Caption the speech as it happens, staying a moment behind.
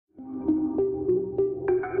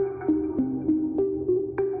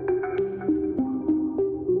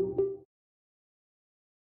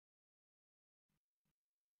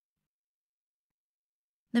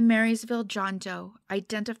The Marysville John Doe,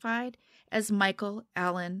 identified as Michael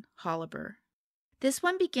Allen Holober. This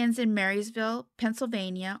one begins in Marysville,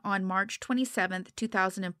 Pennsylvania on March 27,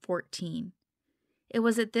 2014. It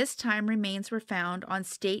was at this time remains were found on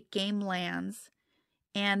state game lands,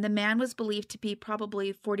 and the man was believed to be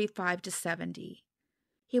probably 45 to 70.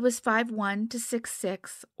 He was 5'1" to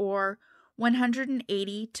 6'6", or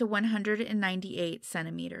 180 to 198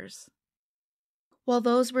 centimeters. While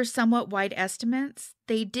those were somewhat wide estimates,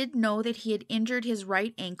 they did know that he had injured his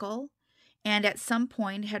right ankle and at some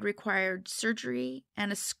point had required surgery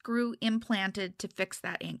and a screw implanted to fix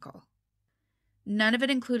that ankle. None of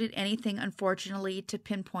it included anything, unfortunately, to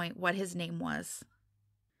pinpoint what his name was.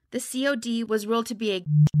 The COD was ruled to be a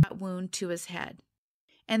gunshot wound to his head,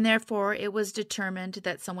 and therefore it was determined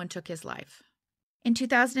that someone took his life. In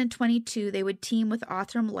 2022, they would team with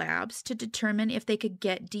Othram Labs to determine if they could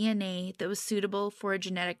get DNA that was suitable for a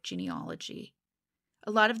genetic genealogy.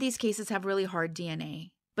 A lot of these cases have really hard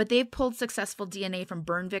DNA, but they've pulled successful DNA from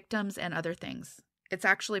burn victims and other things. It's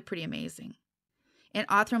actually pretty amazing. And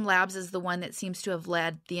Othram Labs is the one that seems to have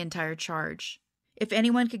led the entire charge. If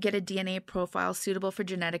anyone could get a DNA profile suitable for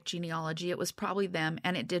genetic genealogy, it was probably them,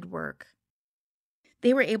 and it did work.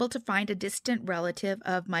 They were able to find a distant relative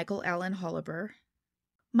of Michael Allen Holober.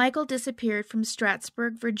 Michael disappeared from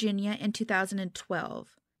Stratford, Virginia in 2012,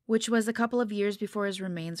 which was a couple of years before his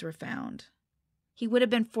remains were found. He would have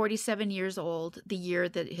been 47 years old the year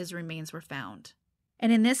that his remains were found.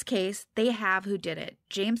 And in this case, they have who did it.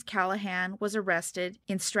 James Callahan was arrested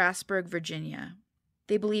in Strasburg, Virginia.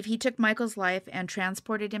 They believe he took Michael's life and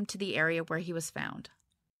transported him to the area where he was found.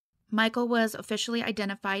 Michael was officially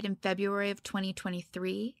identified in February of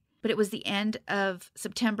 2023, but it was the end of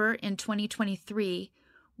September in 2023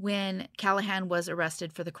 when Callahan was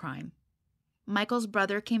arrested for the crime. Michael's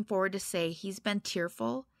brother came forward to say he's been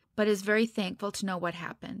tearful, but is very thankful to know what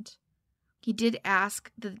happened. He did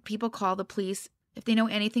ask that people call the police if they know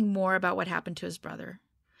anything more about what happened to his brother.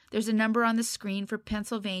 There's a number on the screen for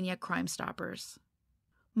Pennsylvania Crime Stoppers.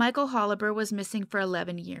 Michael Holober was missing for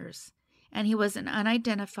 11 years, and he was an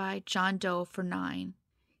unidentified John Doe for 9.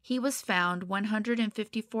 He was found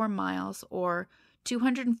 154 miles or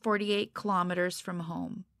 248 kilometers from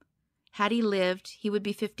home. Had he lived, he would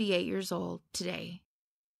be 58 years old today.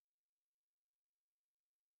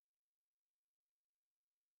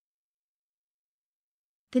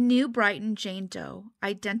 The new Brighton Jane Doe,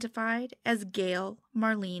 identified as Gail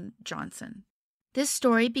Marlene Johnson. This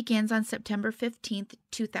story begins on September 15,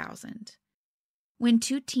 2000, when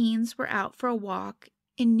 2 teens were out for a walk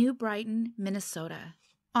in New Brighton, Minnesota.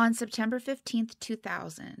 On September 15,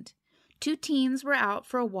 2000, 2 teens were out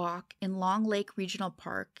for a walk in Long Lake Regional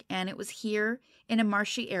Park, and it was here, in a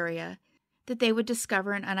marshy area, that they would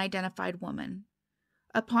discover an unidentified woman.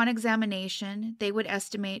 Upon examination, they would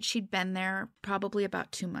estimate she'd been there probably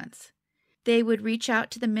about 2 months. They would reach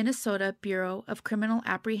out to the Minnesota Bureau of Criminal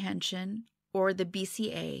Apprehension, or the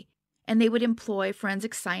BCA, and they would employ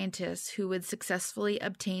forensic scientists who would successfully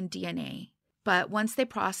obtain DNA. But once they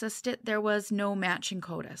processed it, there was no matching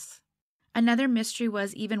CODIS. Another mystery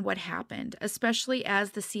was even what happened, especially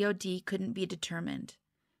as the COD couldn't be determined.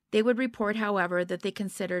 They would report, however, that they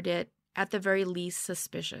considered it, at the very least,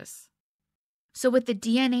 suspicious. So with the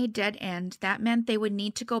DNA dead end, that meant they would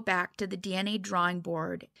need to go back to the DNA drawing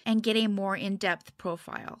board and get a more in-depth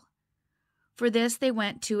profile. For this, they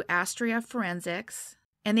went to Astria Forensics,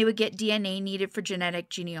 and they would get DNA needed for genetic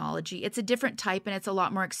genealogy. It's a different type, and it's a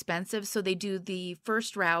lot more expensive, so they do the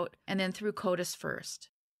first route and then through CODIS first.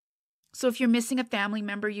 So if you're missing a family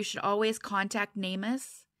member, you should always contact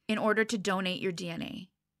NamUs in order to donate your DNA.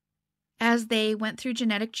 As they went through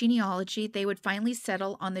genetic genealogy, they would finally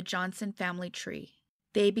settle on the Johnson family tree.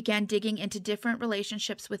 They began digging into different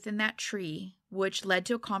relationships within that tree, which led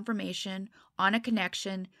to a confirmation on a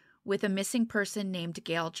connection with a missing person named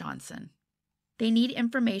Gail Johnson. They need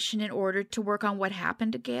information in order to work on what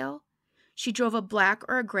happened to Gail. She drove a black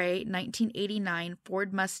or a gray 1989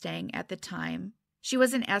 Ford Mustang at the time. She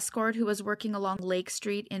was an escort who was working along Lake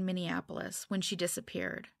Street in Minneapolis when she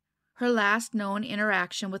disappeared. Her last known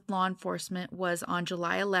interaction with law enforcement was on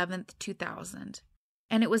July 11, 2000,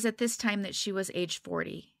 and it was at this time that she was age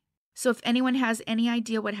 40. So if anyone has any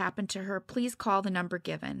idea what happened to her, please call the number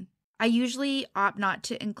given. I usually opt not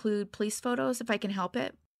to include police photos if I can help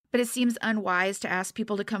it, but it seems unwise to ask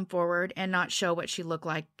people to come forward and not show what she looked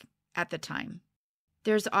like at the time.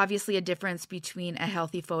 There's obviously a difference between a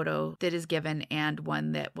healthy photo that is given and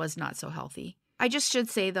one that was not so healthy. I just should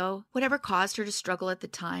say, though, whatever caused her to struggle at the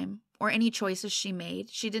time, or any choices she made,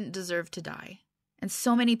 she didn't deserve to die. And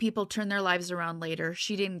so many people turned their lives around later,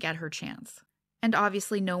 she didn't get her chance. And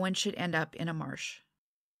obviously no one should end up in a marsh.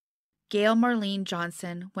 Gail Marlene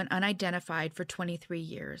Johnson went unidentified for 23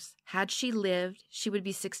 years. Had she lived, she would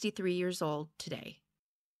be 63 years old today.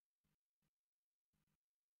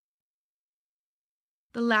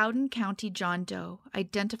 The Loudon County John Doe,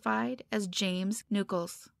 identified as James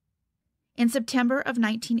Nuchols. In September of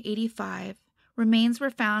 1985, remains were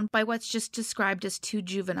found by what's just described as two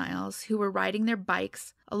juveniles who were riding their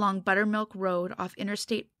bikes along Buttermilk Road off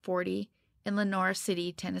Interstate 40 in Lenoir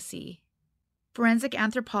City, Tennessee. Forensic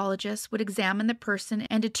anthropologists would examine the person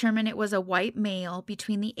and determine it was a white male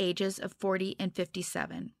between the ages of 40 and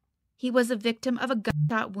 57. He was a victim of a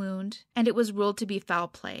gunshot wound, and it was ruled to be foul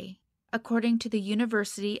play. According to the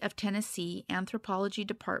University of Tennessee Anthropology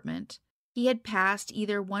Department, he had passed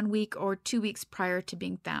either 1 week or 2 weeks prior to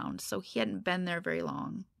being found, so he hadn't been there very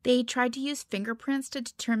long. They tried to use fingerprints to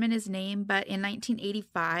determine his name, but in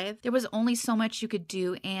 1985, there was only so much you could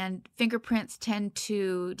do, and fingerprints tend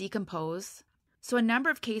to decompose. So a number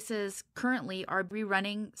of cases currently are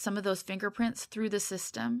rerunning some of those fingerprints through the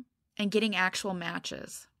system and getting actual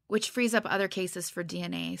matches, which frees up other cases for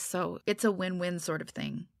DNA, so it's a win-win sort of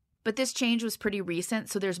thing. But this change was pretty recent,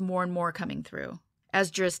 so there's more and more coming through as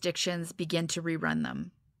jurisdictions begin to rerun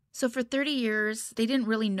them. So for 30 years, they didn't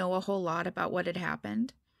really know a whole lot about what had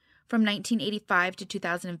happened from 1985 to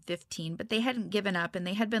 2015, but they hadn't given up and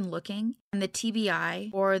they had been looking, and the TBI,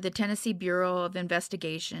 or the Tennessee Bureau of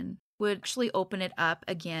Investigation, would actually open it up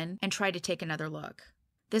again and try to take another look.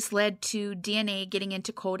 This led to DNA getting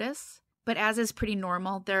into CODIS, but as is pretty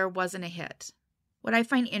normal, there wasn't a hit. What I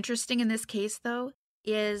find interesting in this case, though,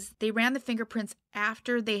 is they ran the fingerprints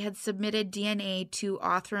after they had submitted DNA to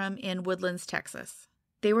Othram in Woodlands, Texas.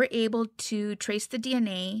 They were able to trace the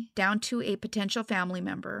DNA down to a potential family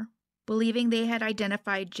member, believing they had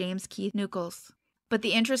identified James Keith Nuchols. But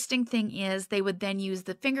the interesting thing is they would then use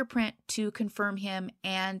the fingerprint to confirm him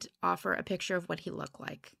and offer a picture of what he looked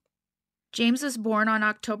like. James was born on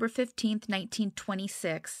October 15,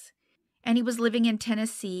 1926, and he was living in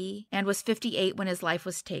Tennessee and was 58 when his life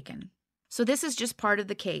was taken. So this is just part of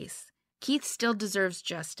the case. Keith still deserves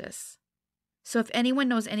justice. So if anyone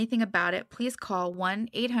knows anything about it, please call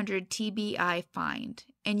 1-800-TBI-FIND,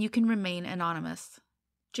 and you can remain anonymous.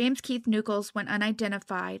 James Keith Nuchols went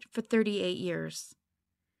unidentified for 38 years.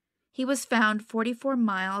 He was found 44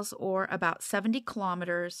 miles or about 70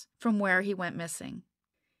 kilometers from where he went missing.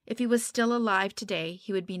 If he was still alive today,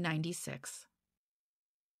 he would be 96.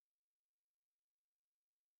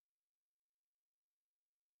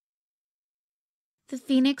 The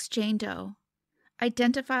Phoenix Jane Doe,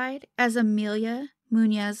 identified as Amelia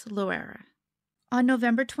Muñoz Loera. On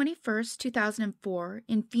November 21, 2004,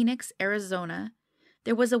 in Phoenix, Arizona,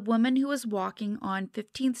 there was a woman who was walking on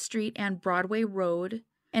 15th Street and Broadway Road,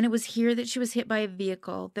 and it was here that she was hit by a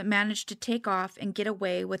vehicle that managed to take off and get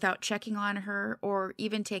away without checking on her or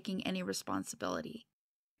even taking any responsibility.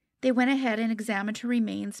 They went ahead and examined her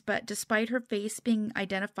remains, but despite her face being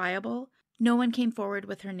identifiable, no one came forward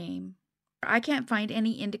with her name. I can't find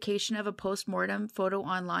any indication of a post-mortem photo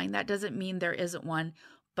online. That doesn't mean there isn't one,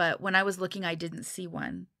 but when I was looking, I didn't see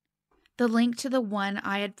one. The link to the one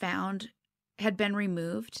I had found had been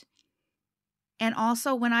removed. And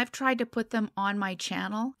also, when I've tried to put them on my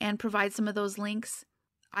channel and provide some of those links,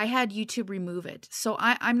 I had YouTube remove it. So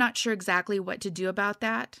I'm not sure exactly what to do about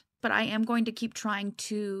that, but I am going to keep trying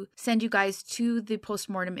to send you guys to the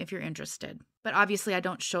post-mortem if you're interested. But obviously, I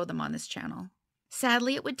don't show them on this channel.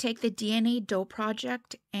 Sadly, it would take the DNA Doe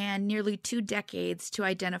Project and nearly 2 decades to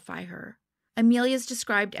identify her. Amelia is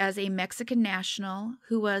described as a Mexican national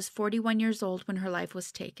who was 41 years old when her life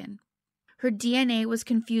was taken. Her DNA was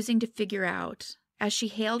confusing to figure out, as she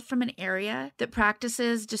hailed from an area that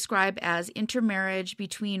practices describe as intermarriage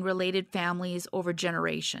between related families over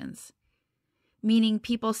generations, meaning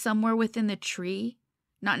people somewhere within the tree,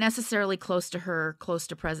 not necessarily close to her, close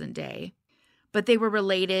to present day, but they were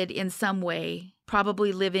related in some way,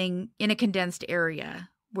 probably living in a condensed area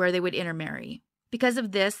where they would intermarry. Because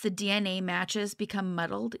of this, the DNA matches become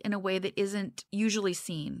muddled in a way that isn't usually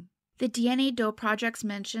seen. The DNA Doe Project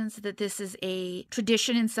mentions that this is a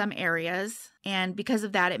tradition in some areas, and because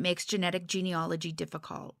of that, it makes genetic genealogy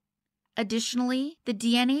difficult. Additionally, the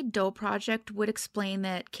DNA Doe Project would explain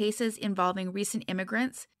that cases involving recent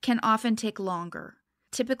immigrants can often take longer.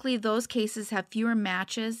 Typically, those cases have fewer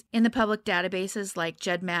matches in the public databases like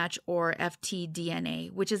GEDmatch or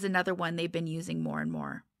FTDNA, which is another one they've been using more and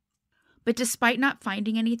more. But despite not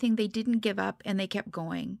finding anything, they didn't give up and they kept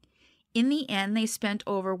going. In the end, they spent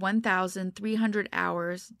over 1,300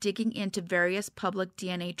 hours digging into various public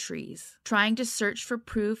DNA trees, trying to search for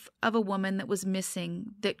proof of a woman that was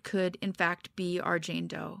missing that could, in fact, be our Jane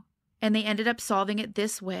Doe. And they ended up solving it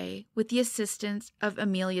this way with the assistance of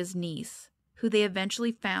Amelia's niece, who they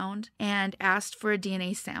eventually found and asked for a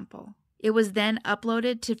DNA sample. It was then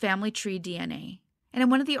uploaded to Family Tree DNA. And in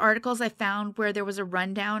one of the articles I found where there was a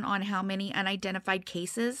rundown on how many unidentified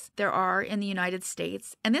cases there are in the United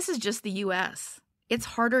States, and this is just the US. It's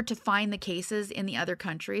harder to find the cases in the other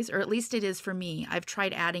countries, or at least it is for me. I've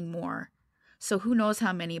tried adding more. So who knows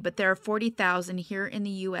how many, but there are 40,000 here in the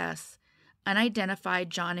US, unidentified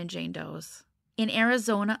John and Jane Does. In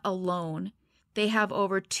Arizona alone, they have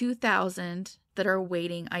over 2,000 that are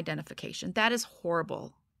awaiting identification. That is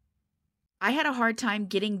horrible. I had a hard time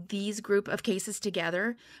getting these group of cases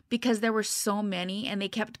together because there were so many and they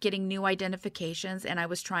kept getting new identifications and I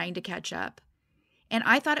was trying to catch up. And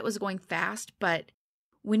I thought it was going fast, but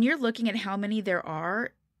when you're looking at how many there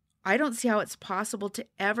are, I don't see how it's possible to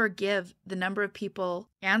ever give the number of people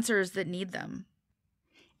answers that need them.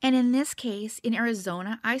 And in this case, in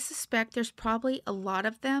Arizona, I suspect there's probably a lot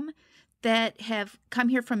of them that have come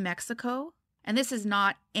here from Mexico. And this is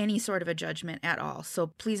not any sort of a judgment at all, so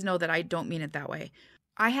please know that I don't mean it that way.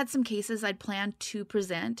 I had some cases I'd planned to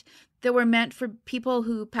present that were meant for people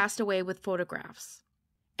who passed away with photographs.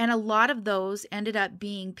 And a lot of those ended up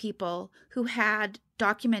being people who had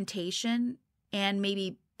documentation and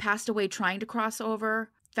maybe passed away trying to cross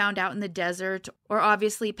over, found out in the desert, or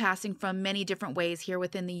obviously passing from many different ways here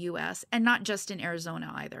within the U.S., and not just in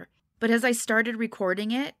Arizona either. But as I started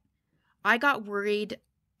recording it, I got worried.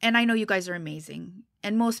 And I know you guys are amazing,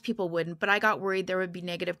 and most people wouldn't, but I got worried there would be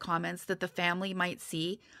negative comments that the family might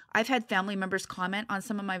see. I've had family members comment on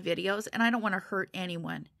some of my videos, and I don't want to hurt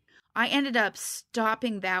anyone. I ended up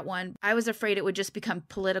stopping that one. I was afraid it would just become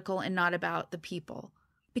political and not about the people.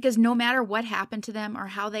 Because no matter what happened to them or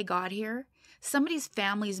how they got here, somebody's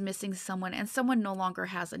family is missing someone, and someone no longer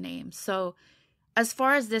has a name. So as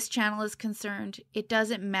far as this channel is concerned, it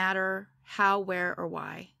doesn't matter how, where, or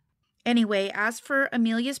why. Anyway, as for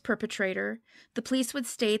Amelia's perpetrator, the police would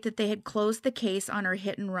state that they had closed the case on her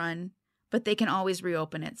hit and run, but they can always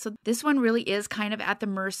reopen it. So this one really is kind of at the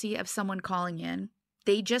mercy of someone calling in.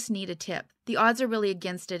 They just need a tip. The odds are really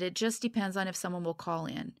against it. It just depends on if someone will call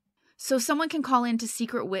in. So someone can call in to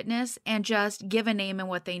secret witness and just give a name and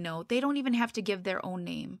what they know. They don't even have to give their own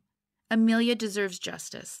name. Amelia deserves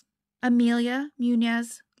justice. Amelia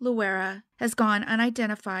Muñoz Loera has gone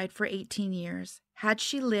unidentified for 18 years. Had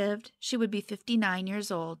she lived, she would be 59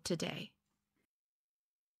 years old today.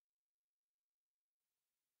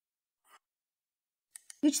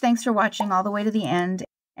 Huge thanks for watching all the way to the end,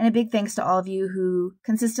 and a big thanks to all of you who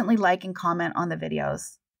consistently like and comment on the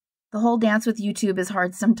videos. The whole dance with YouTube is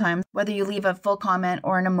hard sometimes. Whether you leave a full comment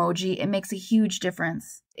or an emoji, it makes a huge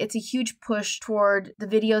difference. It's a huge push toward the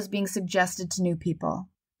videos being suggested to new people.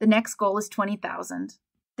 The next goal is 20,000.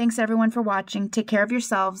 Thanks everyone for watching. Take care of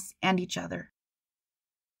yourselves and each other.